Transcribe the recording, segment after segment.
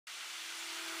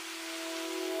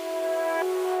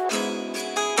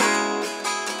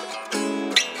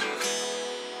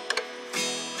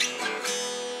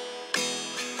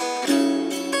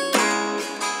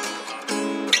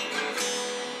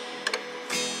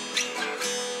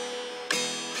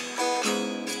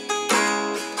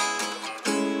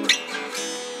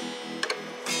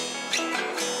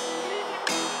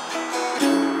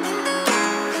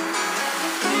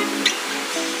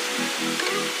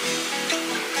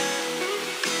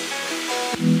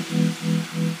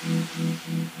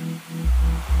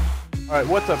All right,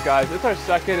 what's up guys? It's our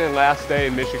second and last day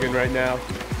in Michigan right now.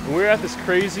 And we're at this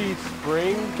crazy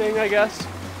spring thing, I guess.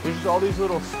 There's just all these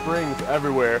little springs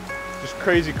everywhere. Just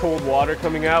crazy cold water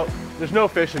coming out. There's no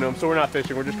fish in them, so we're not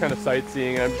fishing. We're just kind of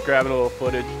sightseeing. I'm just grabbing a little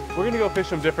footage. We're gonna go fish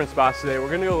some different spots today. We're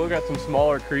gonna go look at some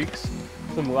smaller creeks,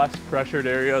 some less pressured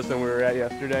areas than we were at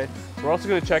yesterday. We're also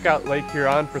gonna check out Lake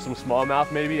Huron for some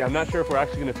smallmouth maybe. I'm not sure if we're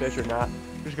actually gonna fish or not.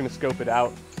 We're just gonna scope it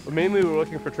out. But mainly we're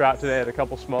looking for trout today at a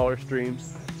couple smaller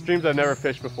streams. Streams I've never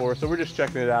fished before, so we're just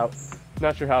checking it out.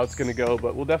 Not sure how it's gonna go,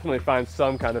 but we'll definitely find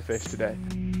some kind of fish today.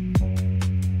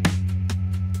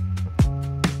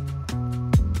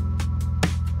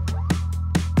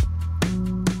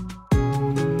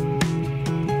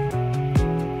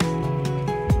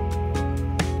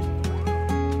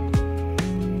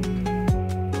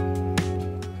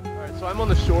 Alright, so I'm on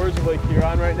the shores of Lake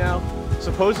Huron right now.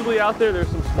 Supposedly out there's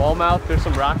some smallmouth, there's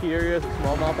some rocky areas that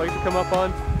smallmouth like to come up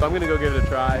on, so I'm gonna go give it a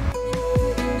try.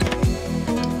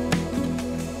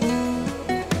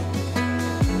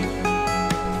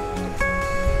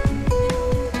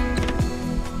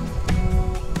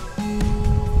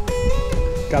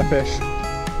 Got a fish.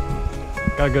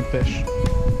 Got a good fish.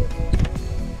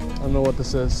 I don't know what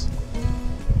this is.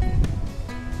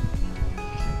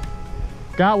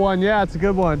 Got one, yeah, it's a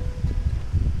good one.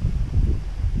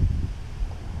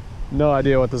 No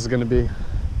idea what this is gonna be.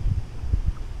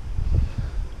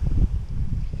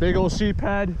 Big old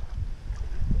sheephead.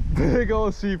 Big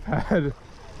old sheephead.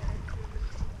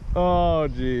 Oh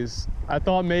geez. I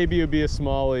thought maybe it would be a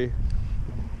smallie.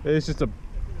 It's just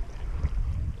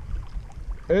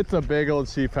it's a big old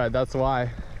sheephead, that's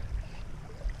why.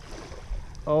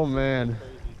 Oh man.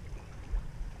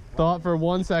 Thought for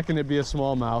 1 second it'd be a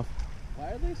smallmouth.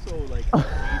 Why are they so like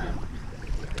hated?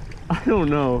 I don't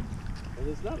know.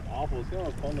 It's not awful, it's kind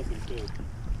of fun looking too.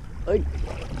 Like,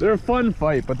 they're a fun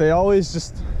fight, but they always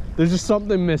just, there's just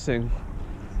something missing.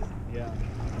 Yeah.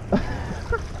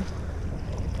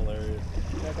 Hilarious.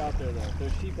 Check out there though.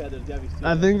 There's sheephead, there's gotta be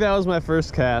steelhead. I think that was my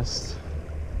first cast.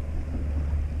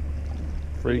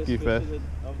 Freaky fish.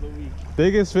 Of the week.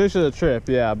 Biggest fish of the trip,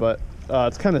 yeah, but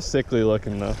it's kind of sickly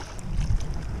looking though.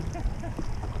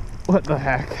 What the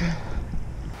heck?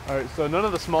 All right, so none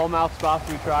of the smallmouth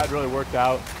spots we tried really worked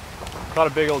out. Caught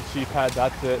a big old sheephead,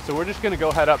 that's it. So we're just gonna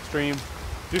go head upstream,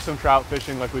 do some trout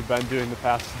fishing like we've been doing the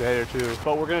past day or two.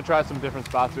 But we're gonna try some different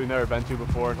spots we've never been to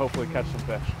before and hopefully catch some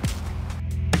fish.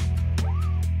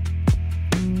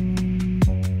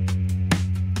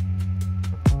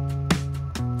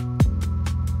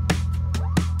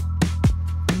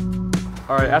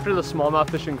 All right, after the smallmouth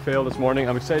fishing fail this morning,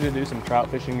 I'm excited to do some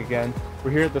trout fishing again.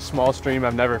 We're here at the small stream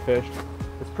I've never fished.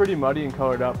 It's pretty muddy and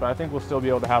colored up, but I think we'll still be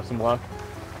able to have some luck.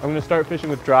 I'm gonna start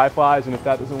fishing with dry flies, and if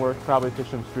that doesn't work, probably fish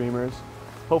some streamers.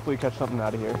 Hopefully catch something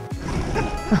out of here.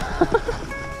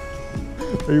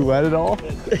 Are you wet at all?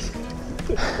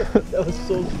 That was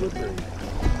so slippery.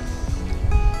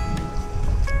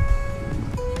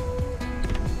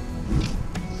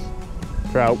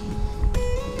 Trout.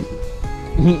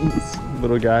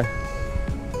 Little guy.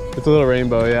 It's a little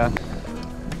rainbow, yeah.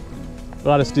 A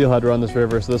lot of steelhead run this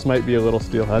river, so this might be a little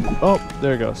steelhead. Oh,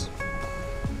 there it goes.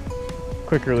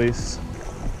 Quick release.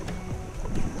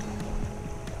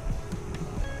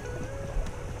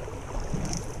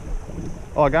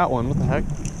 Oh, I got one. What the heck?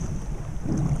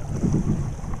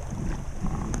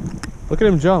 Look at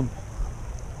him jump.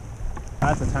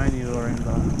 That's a tiny little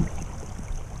rainbow.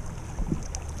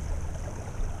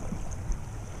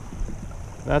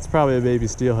 That's probably a baby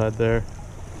steelhead there.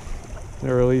 I'm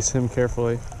gonna release him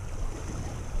carefully.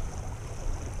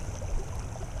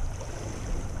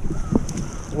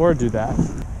 Or do that.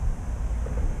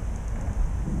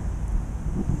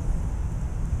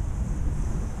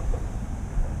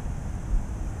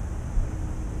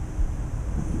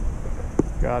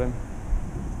 Got him.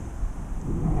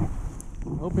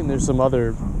 I'm hoping there's some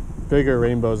other bigger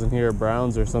rainbows in here,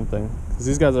 browns or something. Because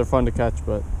these guys are fun to catch,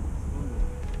 but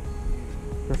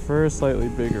prefer a slightly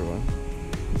bigger one.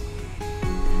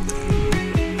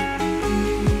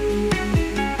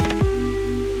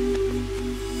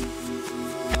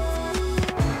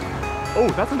 Oh,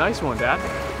 that's a nice one, Dad.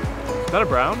 Is that a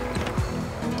brown?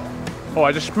 Oh,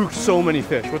 I just spooked so many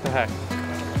fish. What the heck?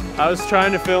 I was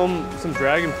trying to film some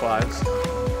dragonflies.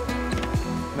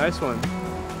 Nice one.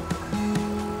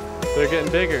 They're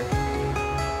getting bigger.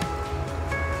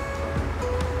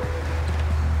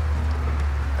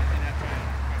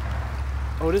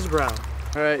 Oh, it is brown.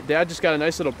 All right, Dad just got a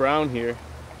nice little brown here.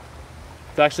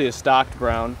 It's actually a stocked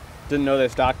brown. Didn't know they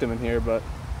stocked them in here, but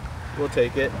we'll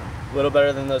take it. A little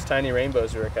better than those tiny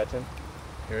rainbows we were catching.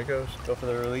 Here it goes. Go for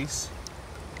the release.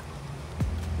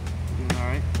 Doing all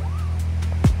right.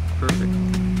 perfect.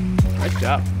 Nice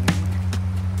job.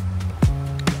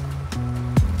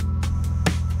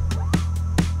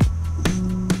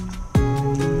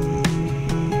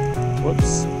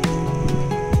 Whoops.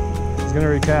 He's gonna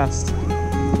recast.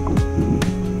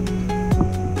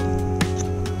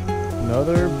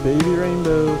 Another baby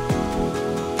rainbow.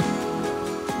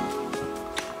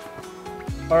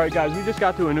 All right guys, we just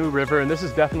got to a new river and this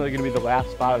is definitely gonna be the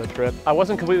last spot of the trip. I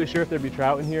wasn't completely sure if there'd be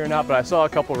trout in here or not, but I saw a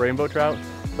couple rainbow trout.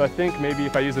 So I think maybe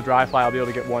if I use the dry fly, I'll be able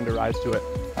to get one to rise to it.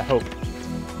 I hope.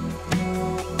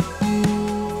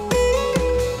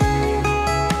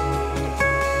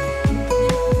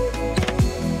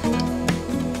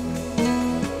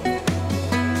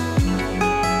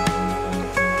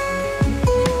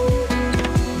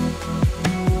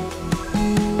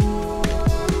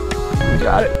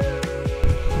 Got it.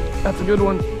 That's a good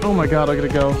one. Oh my God, I gotta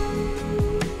go.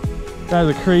 That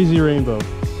is a crazy rainbow.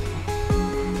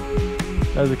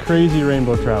 That is a crazy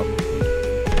rainbow trout.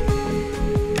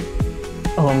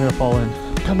 Oh, I'm gonna fall in.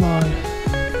 Come on.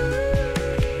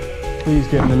 Please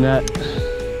get in the net.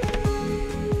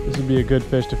 This would be a good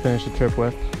fish to finish the trip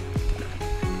with.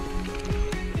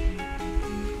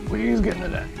 Please get in the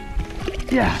net.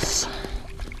 Yes.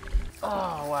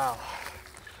 Oh, wow.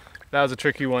 That was a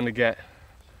tricky one to get.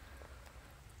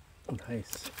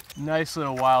 Nice. Nice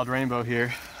little wild rainbow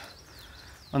here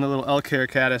on the little elk hair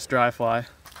caddis dry fly.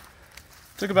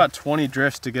 Took about 20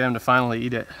 drifts to get him to finally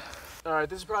eat it. All right,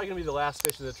 this is probably gonna be the last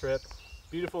fish of the trip.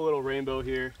 Beautiful little rainbow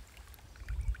here.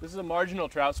 This is a marginal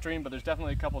trout stream, but there's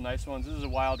definitely a couple nice ones. This is a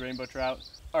wild rainbow trout.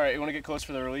 All right, you wanna get close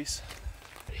for the release?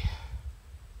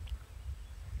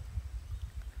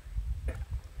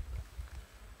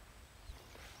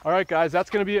 All right guys,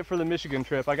 that's gonna be it for the Michigan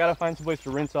trip. I gotta find some place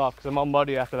to rinse off because I'm all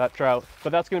muddy after that trout.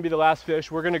 But that's gonna be the last fish.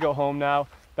 We're gonna go home now,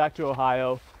 back to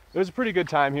Ohio. It was a pretty good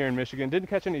time here in Michigan. Didn't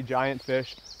catch any giant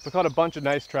fish, but caught a bunch of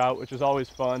nice trout, which is always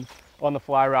fun on the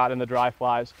fly rod and the dry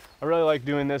flies. I really like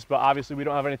doing this, but obviously we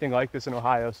don't have anything like this in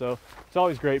Ohio, so it's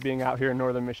always great being out here in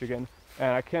northern Michigan,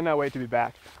 and I cannot wait to be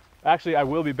back. Actually, I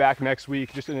will be back next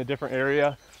week, just in a different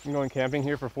area. I'm going camping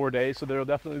here for 4 days, so there will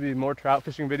definitely be more trout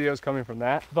fishing videos coming from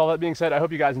that. With all that being said, I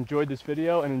hope you guys enjoyed this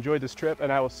video and enjoyed this trip,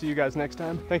 and I will see you guys next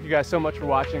time. Thank you guys so much for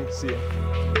watching. See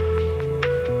ya.